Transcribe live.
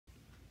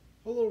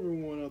Hello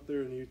everyone out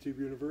there in the YouTube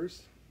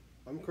universe.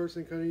 I'm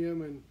Carson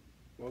Cunningham and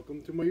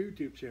welcome to my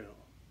YouTube channel.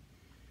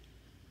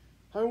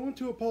 I want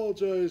to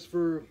apologize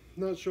for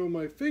not showing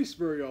my face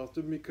very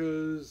often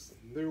because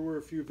there were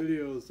a few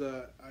videos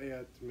that I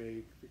had to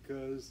make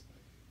because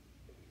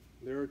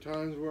there are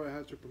times where I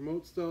have to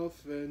promote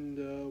stuff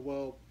and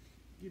well,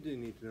 you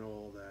didn't need to know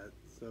all that.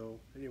 So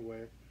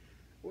anyway,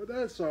 with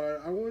that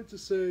aside, I wanted to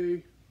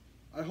say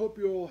I hope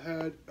you all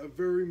had a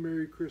very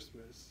Merry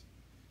Christmas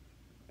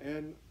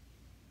and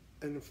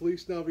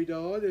Feliz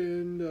Navidad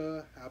and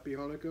Happy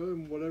Hanukkah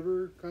and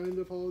whatever kind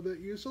of holiday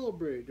you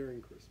celebrate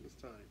during Christmas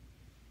time.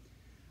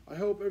 I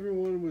hope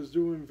everyone was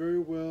doing very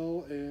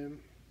well and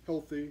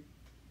healthy.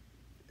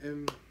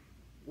 And,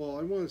 well,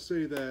 I want to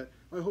say that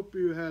I hope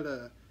you had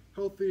a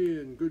healthy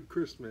and good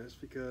Christmas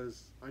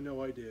because I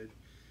know I did.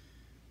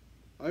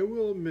 I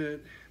will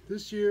admit,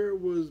 this year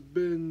was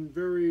been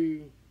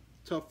very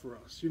tough for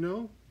us,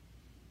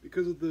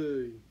 because of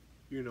the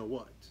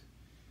you-know-what.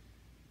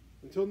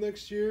 Until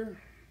next year,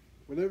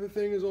 when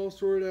everything is all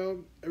sorted out,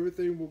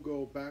 everything will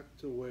go back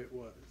to the way it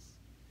was.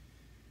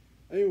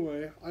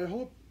 Anyway, I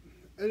hope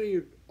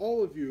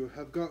all of you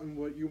have gotten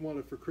what you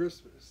wanted for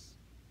Christmas.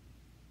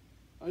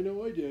 I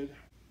know I did.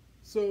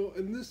 So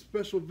in this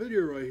special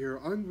video right here,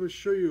 I'm going to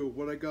show you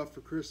what I got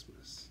for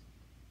Christmas.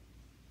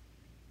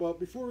 But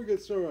before we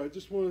get started, I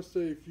just want to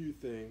say a few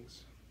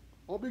things.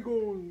 I'll be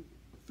going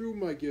through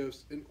my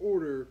gifts in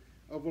order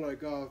of what I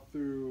got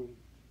through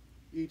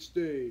each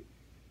day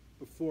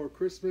before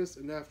Christmas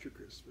and after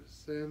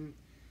Christmas, and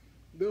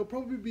there'll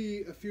probably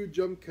be a few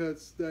jump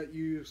cuts that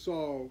you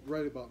saw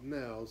right about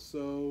now,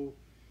 so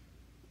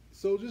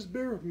just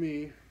bear with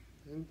me,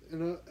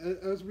 and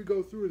as we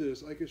go through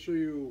this, I can show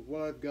you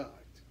what I've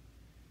got.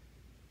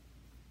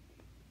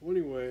 Well,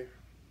 anyway,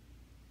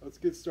 let's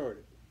get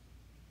started.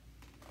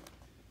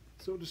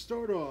 So to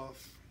start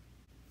off,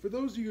 for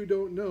those of you who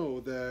don't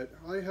know, that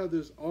I have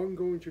this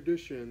ongoing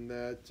tradition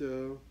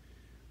that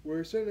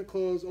where Santa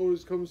Claus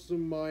always comes to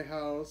my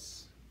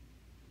house,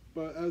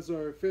 but as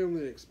our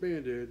family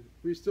expanded,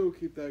 we still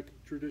keep that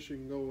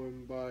tradition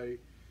going by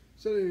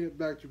sending it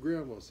back to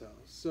Grandma's house.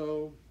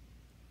 So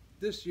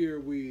this year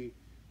we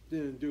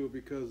didn't do it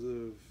because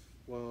of,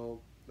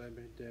 well, that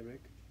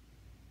pandemic.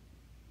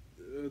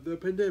 The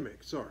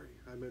pandemic, sorry.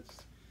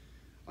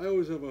 I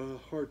always have a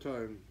hard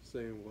time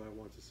saying what I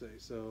want to say.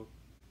 So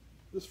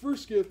this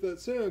first gift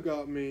that Santa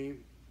got me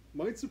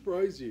might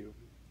surprise you.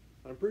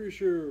 I'm pretty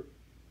sure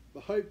the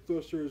hype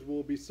thrusters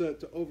will be set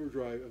to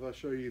overdrive if I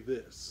show you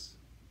this.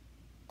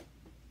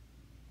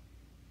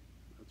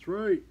 That's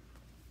right.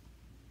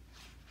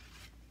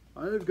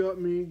 I have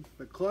got me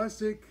the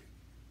classic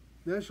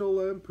National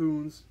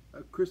Lampoon's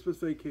A Christmas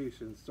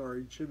Vacation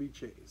starring Chevy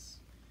Chase.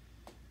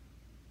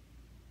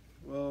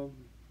 Well,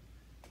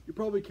 you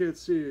probably can't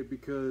see it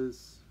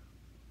because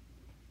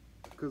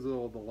of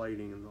all the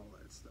lighting and all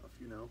that stuff,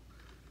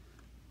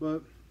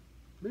 But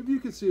maybe you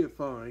can see it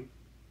fine,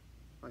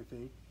 I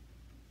think.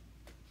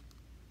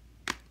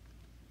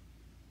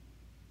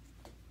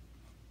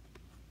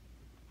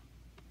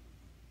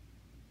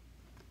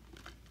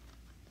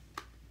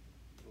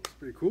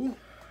 Pretty cool.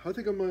 I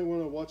think I might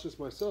want to watch this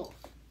myself.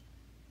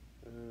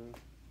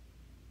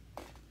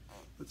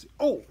 Let's see.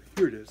 Oh,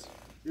 here it is.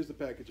 Here's the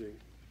packaging.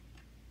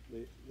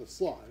 The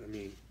slot, I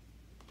mean.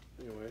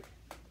 Anyway.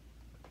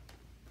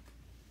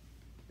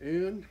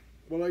 And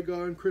what I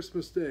got on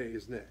Christmas Day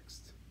is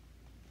next.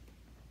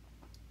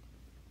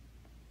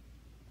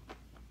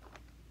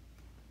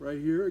 Right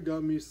here, it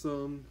got me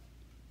some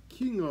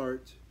King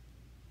Art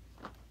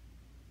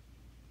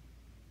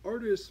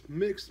Artist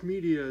Mixed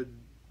Media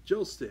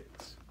Gel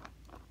Sticks.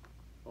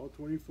 All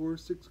 24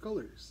 6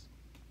 colors.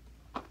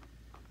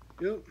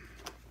 Yep.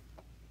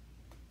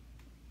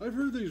 I've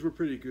heard these were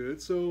pretty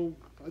good, so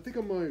I think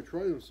I might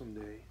try them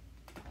someday.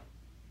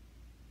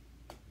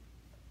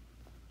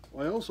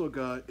 What I also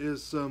got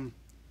is some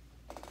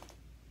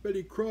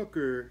Betty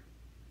Crocker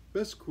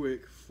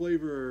Bisquick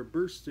Flavor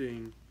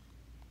Bursting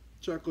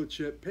Chocolate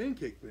Chip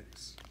Pancake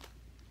Mix.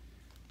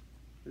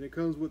 And it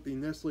comes with the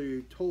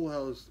Nestle Toll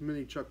House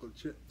Mini Chocolate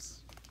Chips.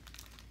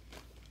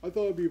 I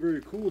thought it'd be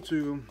very cool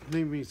to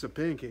make me some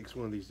pancakes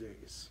one of these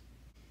days.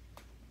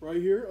 Right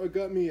here, I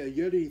got me a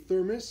Yeti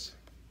thermos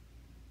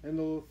and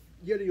a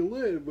Yeti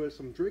lid with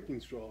some drinking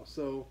straw.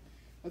 So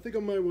I think I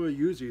might want to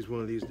use these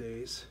one of these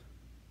days.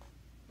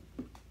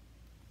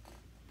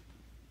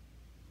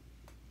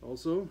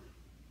 Also,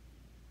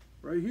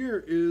 right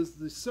here is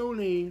the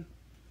Sony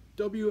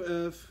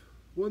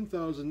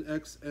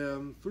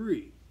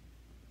WF-1000XM3.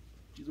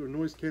 These are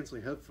noise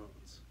canceling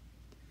headphones.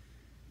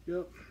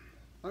 Yep.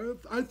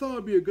 I thought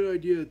it'd be a good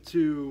idea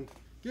to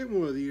get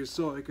one of these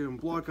so I can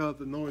block out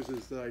the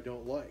noises that I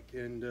don't like.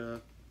 And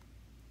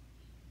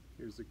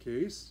here's the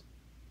case.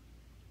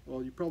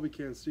 Well, you probably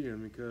can't see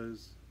them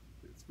because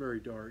it's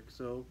very dark.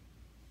 So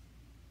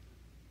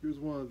here's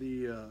one of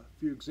the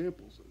few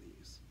examples of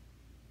these.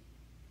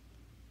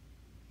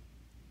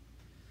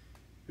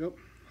 Yep.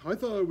 I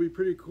thought it would be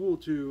pretty cool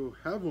to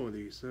have one of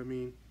these. I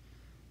mean,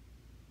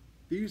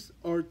 these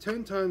are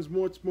 10 times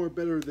much more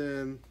better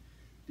than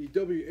the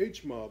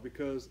WH mod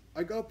because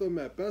I got them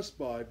at Best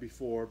Buy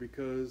before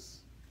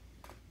because,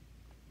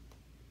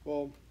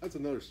 well, that's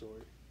another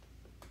story.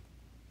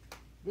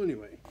 Well,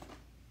 anyway,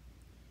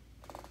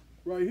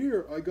 right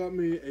here I got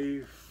me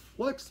a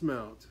flex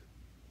mount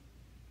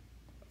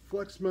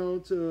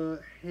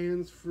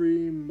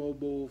hands-free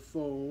mobile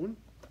phone.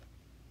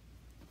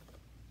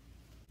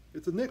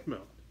 It's a neck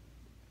mount.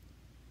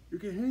 You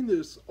can hang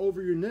this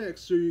over your neck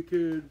so you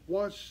could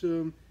watch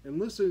and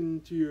listen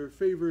to your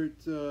favorite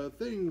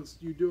things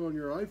you do on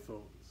your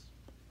iPhones.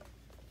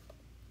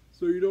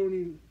 So you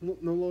don't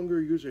no longer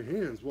use your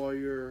hands while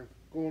you're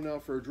going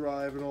out for a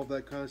drive and all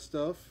that kind of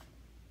stuff.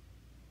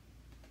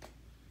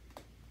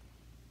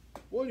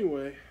 Well,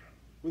 anyway,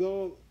 with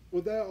all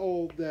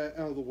that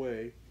out of the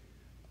way,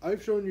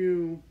 I've shown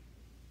you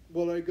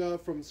what I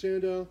got from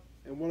Santa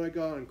and what I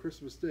got on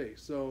Christmas Day.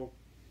 So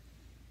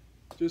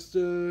just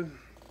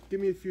give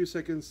me a few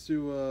seconds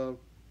to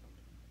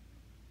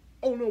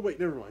oh no, wait,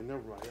 never mind.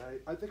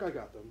 I think I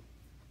got them.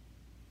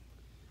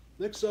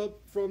 Next up,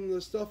 from the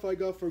stuff I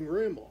got from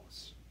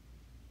Grandma's.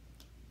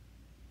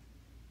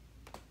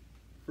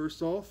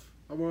 First off,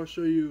 I want to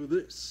show you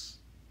this.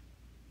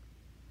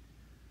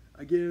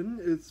 Again,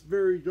 it's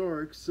very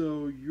dark,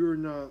 so you're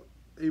not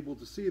able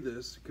to see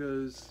this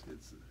because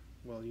it's,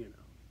 well, you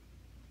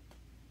know.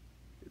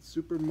 It's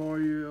Super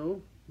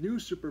Mario, New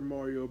Super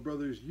Mario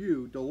Bros.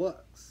 U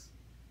Deluxe.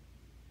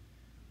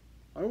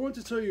 I want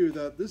to tell you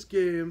that this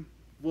game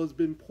was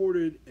been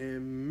ported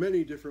in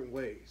many different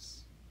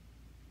ways.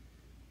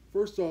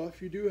 First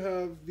off, you do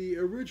have the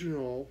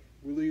original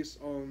release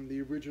on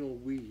the original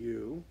Wii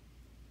U,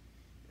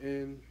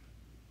 and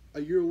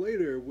a year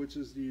later, which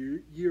is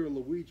the Year of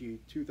Luigi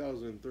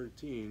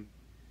 2013,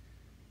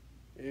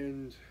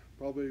 and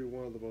probably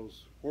one of the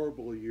most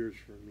horrible years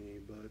for me,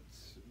 but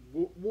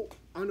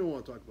I don't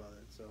want to talk about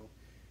it, so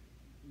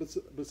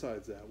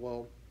besides that,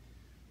 well,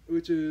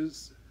 which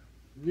is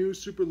New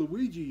Super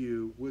Luigi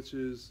U, which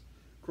is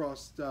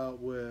crossed out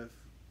with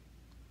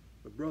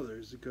the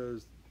brothers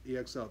because he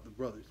X'd out the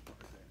brothers part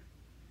there.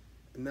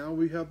 And now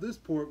we have this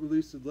port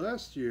released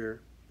last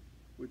year,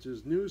 which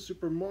is New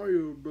Super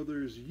Mario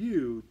Bros.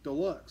 U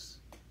Deluxe,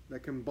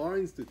 that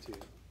combines the two.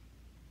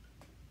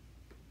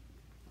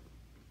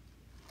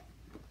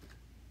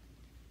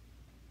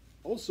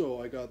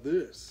 Also, I got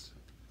this.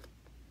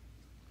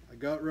 I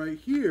got right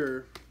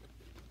here,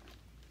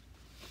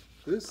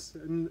 this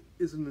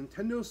is a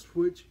Nintendo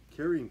Switch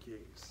carrying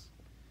case.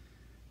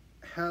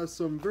 It has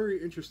some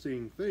very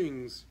interesting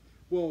things.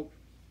 Well,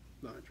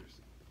 not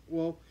interesting.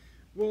 Well,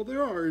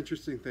 there are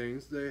interesting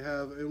things. They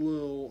have a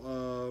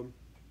little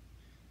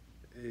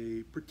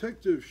a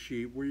protective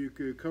sheet where you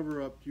could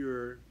cover up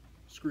your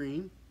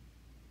screen,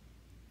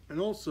 and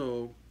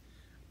also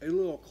a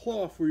little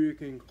cloth where you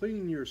can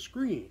clean your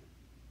screen,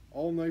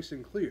 all nice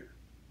and clear.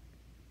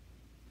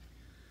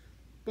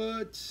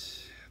 But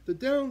the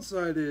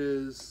downside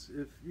is,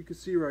 if you can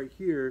see right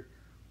here,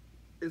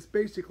 it's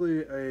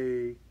basically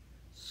a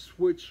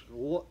Switch.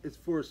 It's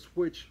for a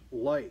Switch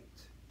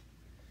Lite.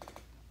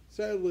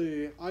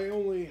 Sadly, I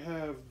only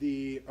have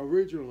the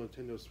original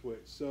Nintendo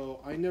Switch, so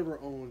I never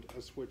owned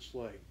a Switch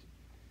Lite.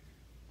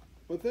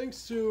 But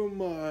thanks to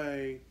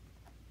my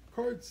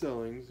card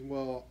sellings,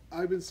 well,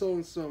 I've been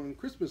selling some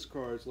Christmas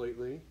cards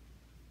lately,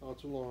 not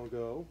too long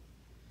ago.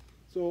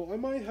 So I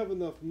might have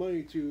enough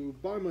money to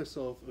buy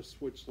myself a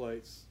Switch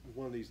Lite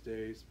one of these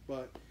days,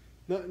 but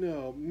not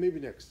now, maybe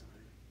next time.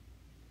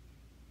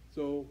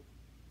 So,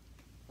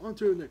 on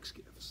to the next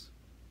gifts.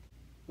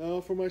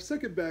 Now for my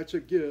second batch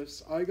of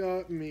gifts, I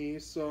got me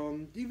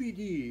some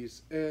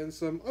DVDs and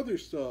some other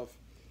stuff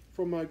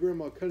from my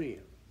Grandma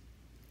Cunningham.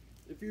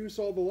 If you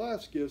saw the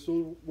last gifts,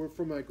 those were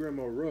from my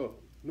Grandma Rowe,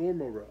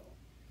 Norma Rowe.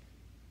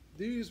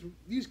 These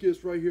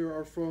gifts right here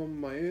are from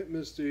my Aunt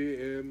Misty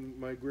and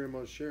my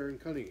Grandma Sharon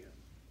Cunningham.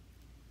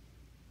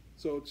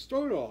 So to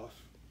start off,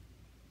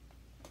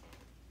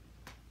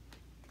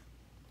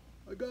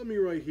 I got me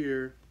right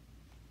here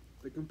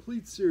the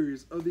complete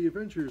series of the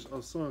Adventures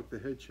of Sonic the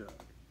Hedgehog.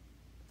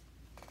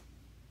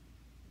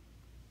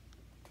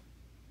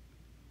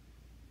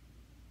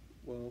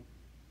 Well,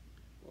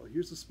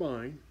 here's the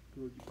spine.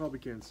 You probably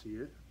can't see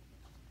it.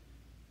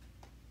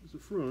 Here's the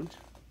front.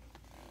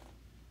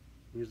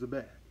 Here's the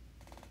back.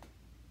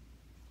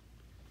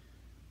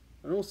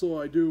 And also,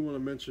 I do want to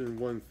mention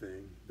one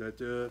thing, that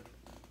you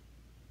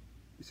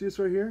see this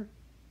right here?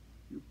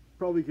 You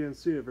probably can't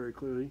see it very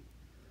clearly.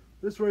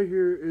 This right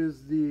here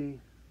is the,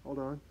 hold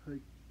on, I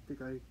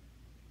think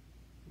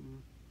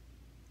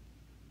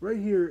right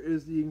here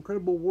is the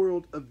Incredible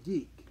World of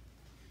DiC.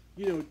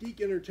 You know,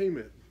 DiC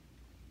Entertainment,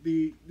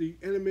 the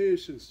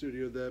animation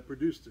studio that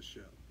produced the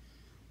show.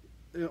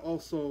 And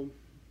also,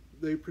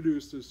 they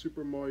produced the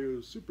Super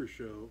Mario Super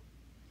Show,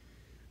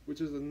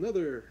 which is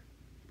another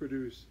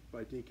produced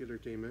by DiC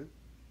Entertainment.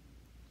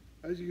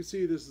 As you can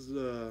see, this is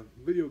a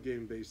video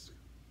game based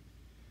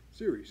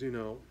series, you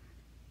know.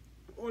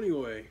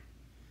 Anyway,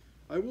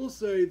 I will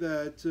say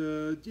that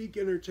DiC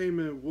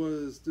Entertainment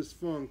was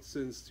defunct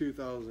since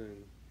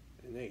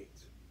 2008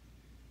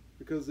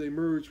 because they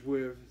merged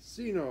with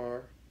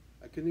CNR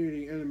a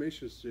Canadian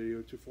animation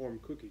studio to form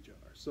Cookie Jar.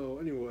 So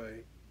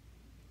anyway,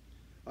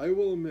 I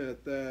will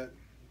admit that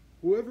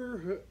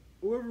whoever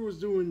was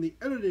doing the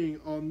editing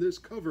on this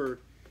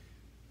cover,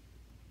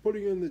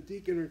 putting in the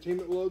Deke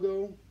Entertainment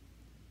logo,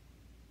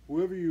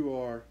 whoever you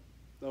are,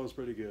 that was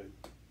pretty good.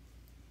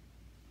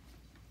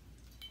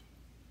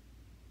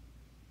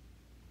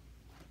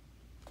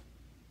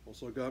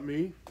 Also got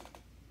me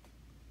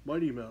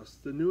Mighty Mouse,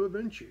 The New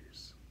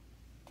Adventures.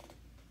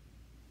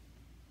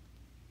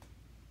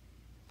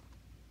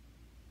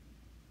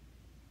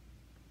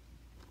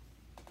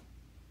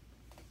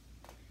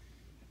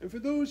 And for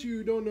those of you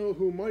who don't know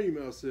who Mighty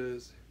Mouse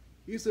is,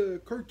 he's a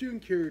cartoon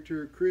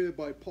character created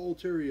by Paul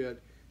Terry at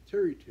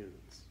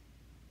Terrytoons.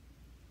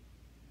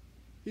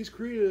 He's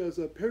created as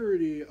a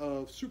parody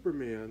of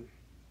Superman.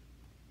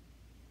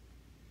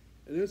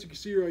 And as you can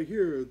see right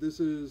here, this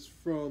is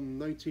from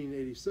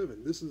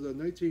 1987. This is a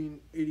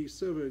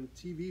 1987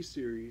 TV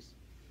series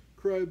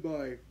created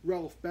by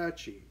Ralph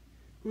Bakshi,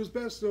 who is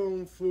best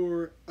known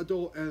for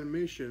adult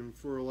animation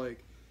for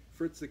like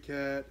Fritz the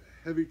Cat,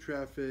 Heavy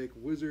Traffic,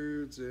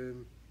 Wizards,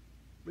 and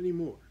many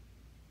more.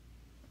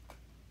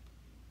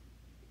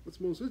 What's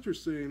most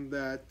interesting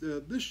that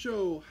this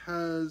show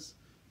has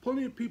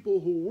plenty of people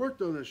who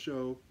worked on the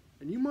show,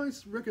 and you might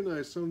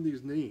recognize some of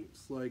these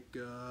names, like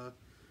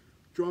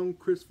John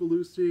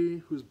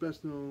Kricfalusi, who's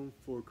best known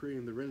for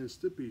creating the Ren and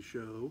Stimpy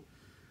show,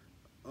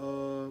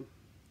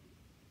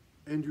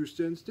 Andrew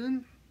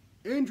Stanton,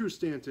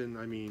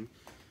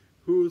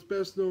 who is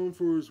best known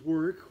for his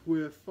work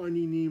with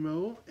Finding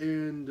Nemo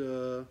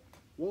and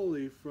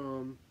Wall-E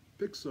from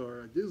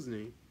Pixar at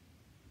Disney.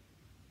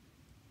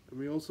 And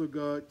we also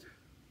got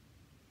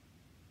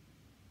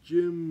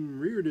Jim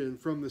Reardon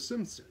from The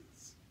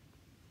Simpsons.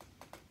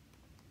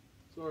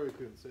 Sorry I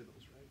couldn't say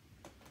those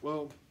right.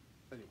 Well,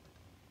 anyway.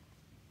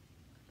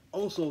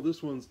 Also,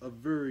 this one's a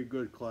very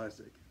good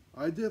classic.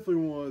 I definitely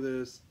wanted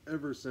this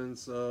ever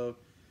since,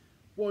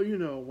 well, you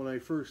know, when I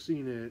first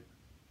seen it,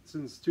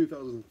 since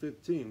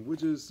 2015,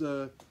 which is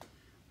the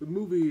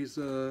movie's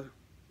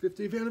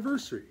 50th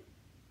anniversary.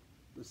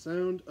 The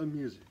Sound of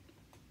Music.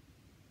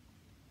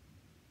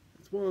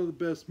 It's one of the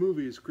best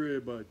movies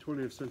created by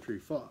 20th Century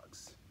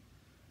Fox.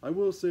 I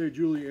will say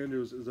Julie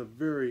Andrews is a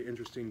very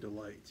interesting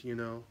delight, you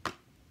know.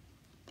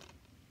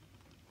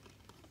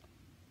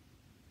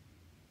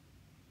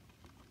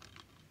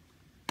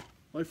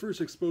 My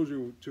first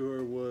exposure to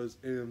her was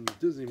in the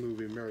Disney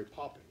movie Mary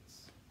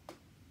Poppins.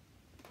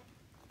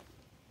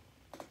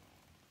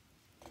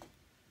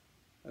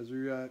 As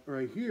we got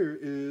right here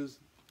is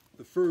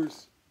the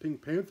first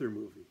Pink Panther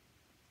movie,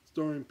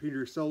 starring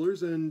Peter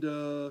Sellers and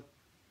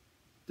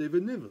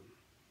David Niven.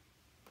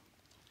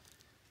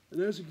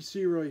 And as you can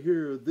see right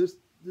here, this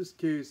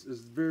case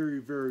is very,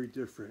 very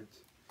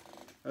different.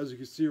 As you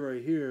can see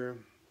right here,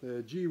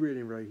 the G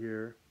rating right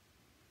here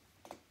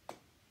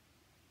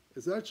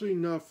is actually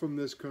not from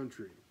this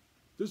country.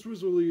 This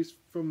was released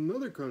from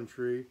another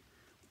country,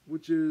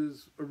 which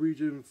is a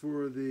region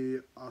for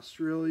the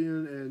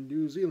Australian and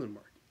New Zealand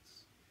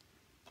markets.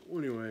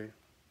 Well, anyway,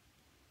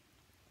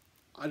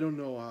 I don't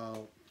know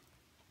how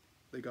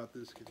they got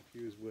this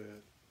confused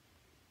with,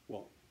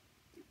 well,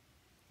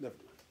 never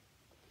mind.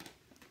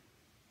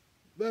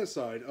 That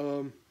aside,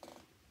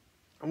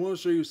 I want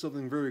to show you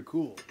something very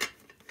cool.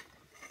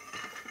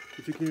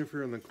 If you can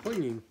hear on the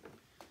clanging,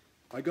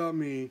 I got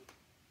me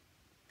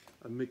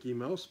a Mickey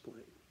Mouse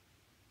plane.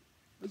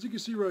 As you can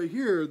see right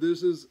here,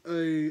 this is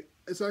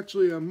it's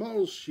actually a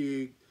model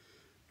sheet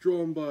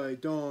drawn by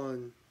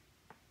Don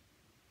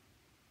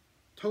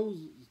Toley.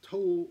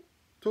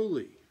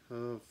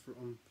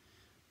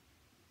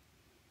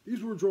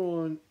 These were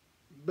drawn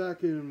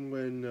back in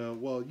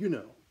when, well, you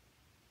know.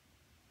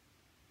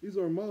 These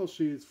are model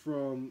sheets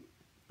from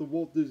the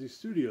Walt Disney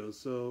Studios.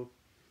 So,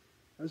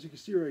 as you can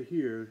see right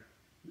here,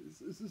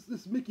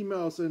 this Mickey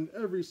Mouse in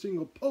every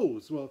single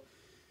pose. Well,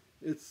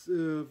 it's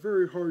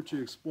very hard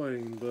to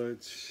explain,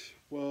 but,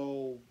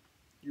 well,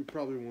 you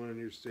probably won't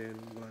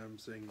understand what I'm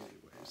saying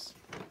anyways.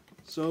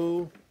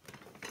 So,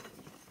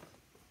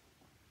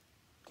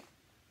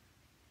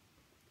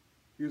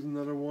 here's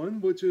another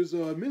one, which is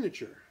a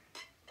miniature.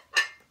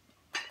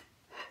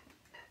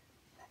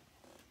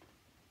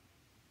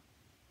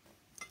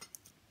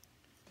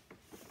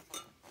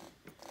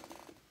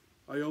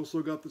 I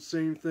also got the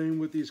same thing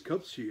with these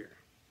cups here.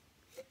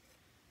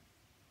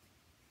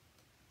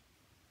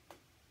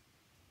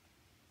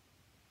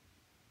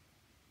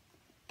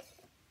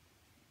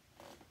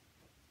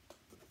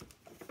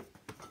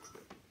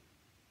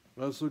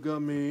 I also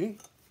got me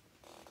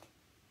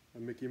a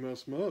Mickey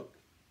Mouse mug.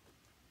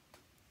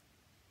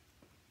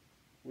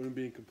 Wouldn't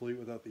be complete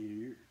without the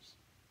ears.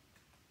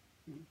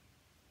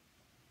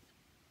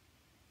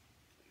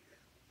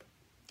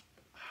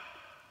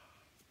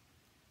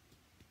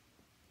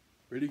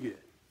 Pretty good.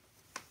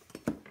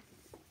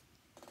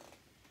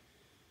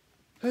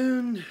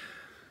 And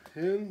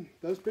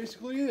that's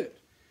basically it.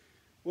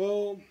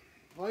 Well,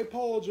 I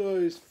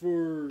apologize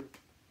for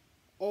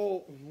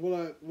all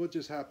what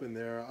just happened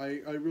there.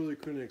 I really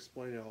couldn't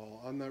explain it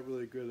all. I'm not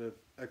really good at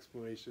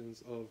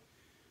explanations of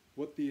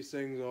what these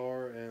things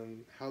are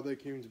and how they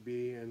came to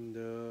be,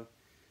 and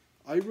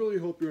I really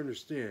hope you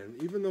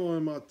understand. Even though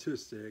I'm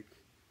autistic,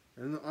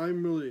 and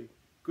I'm really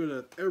good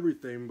at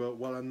everything, but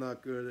what I'm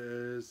not good at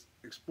is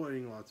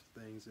explaining lots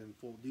of things in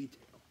full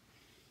detail.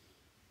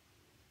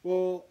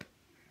 Well,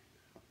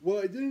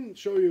 what I didn't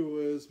show you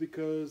is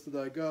because that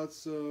I got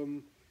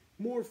some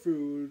more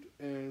food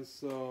and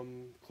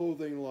some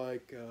clothing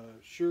like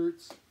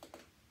shirts,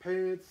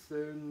 pants,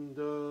 and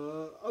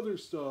other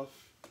stuff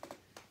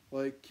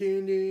like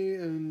candy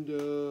and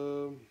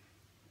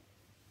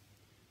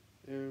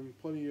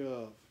plenty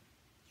of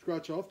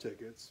scratch-off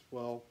tickets.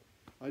 Well,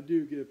 I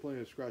do get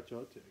plenty of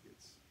scratch-off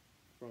tickets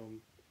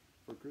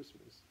for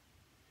Christmas.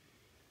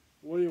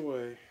 Well,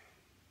 anyway,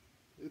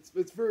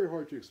 it's very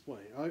hard to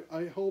explain.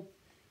 I hope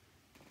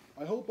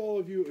all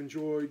of you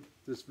enjoyed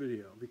this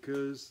video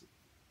because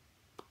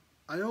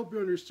I hope you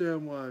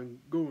understand what I'm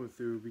going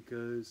through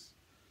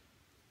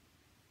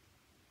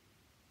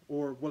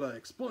or what I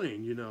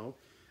explained, you know.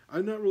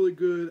 I'm not really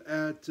good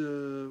at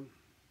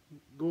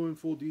going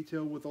full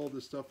detail with all the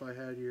stuff I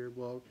had here.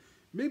 Well,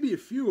 maybe a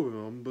few of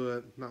them,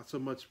 but not so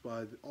much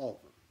by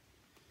all of them.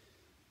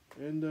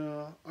 And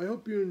I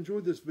hope you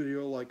enjoyed this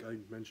video like I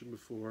mentioned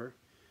before.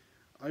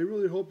 I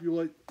really hope you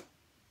liked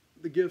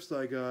the gifts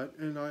I got,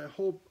 and I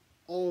hope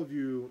all of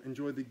you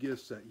enjoyed the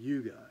gifts that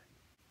you got.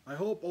 I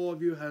hope all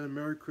of you had a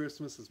Merry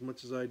Christmas as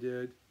much as I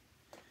did.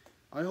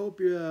 I hope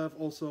you have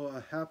also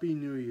a Happy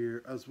New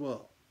Year as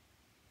well.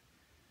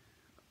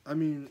 I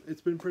mean,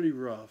 it's been pretty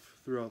rough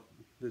throughout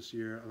this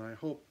year, and I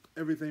hope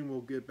everything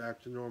will get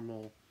back to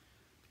normal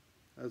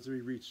as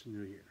we reach the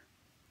New Year.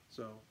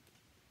 So,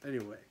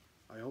 anyway,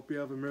 I hope you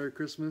have a Merry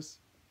Christmas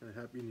and a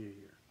Happy New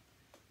Year.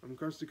 I'm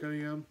Carson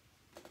Cunningham,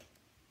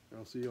 and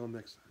I'll see you all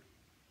next time.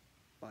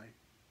 Bye.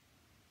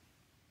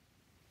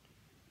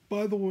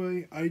 By the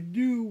way, I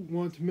do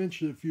want to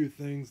mention a few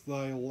things that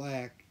I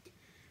lacked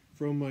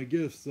from my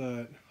gifts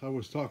that I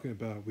was talking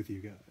about with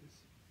you guys.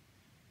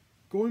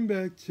 Going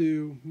back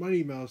to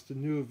Mighty Mouse The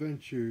New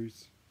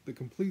Adventures, the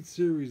complete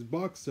series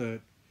box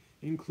set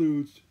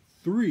includes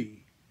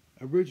 3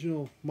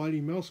 original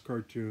Mighty Mouse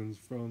cartoons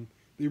from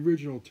the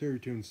original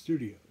Terrytoon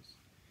Studios.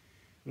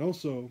 And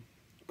also,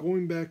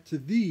 going back to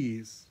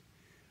these,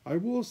 I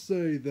will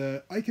say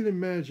that I can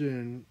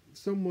imagine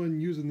someone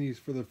using these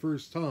for the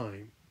first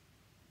time.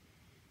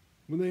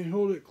 When they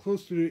hold it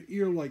close to their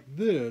ear like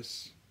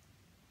this,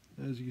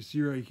 as you can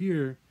see right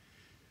here,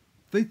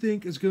 they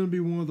think it's going to be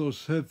one of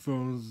those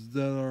headphones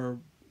that are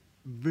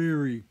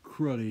very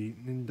cruddy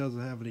and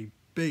doesn't have any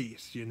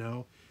bass, you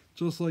know,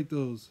 just like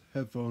those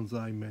headphones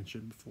I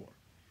mentioned before.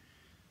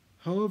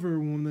 However,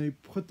 when they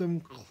put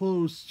them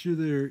close to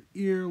their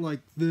ear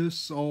like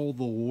this all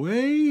the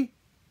way,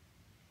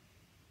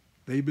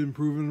 they've been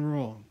proven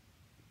wrong.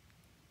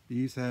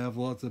 These have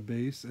lots of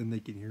bass and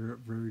they can hear it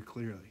very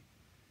clearly.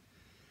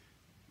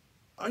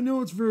 I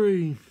know it's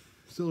very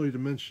silly to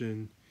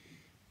mention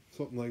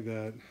something like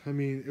that. I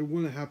mean, it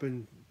wouldn't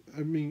happen.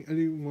 I mean,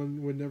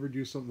 anyone would never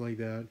do something like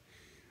that.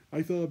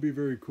 I thought it'd be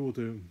very cool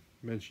to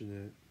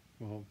mention it.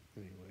 Well,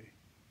 anyway.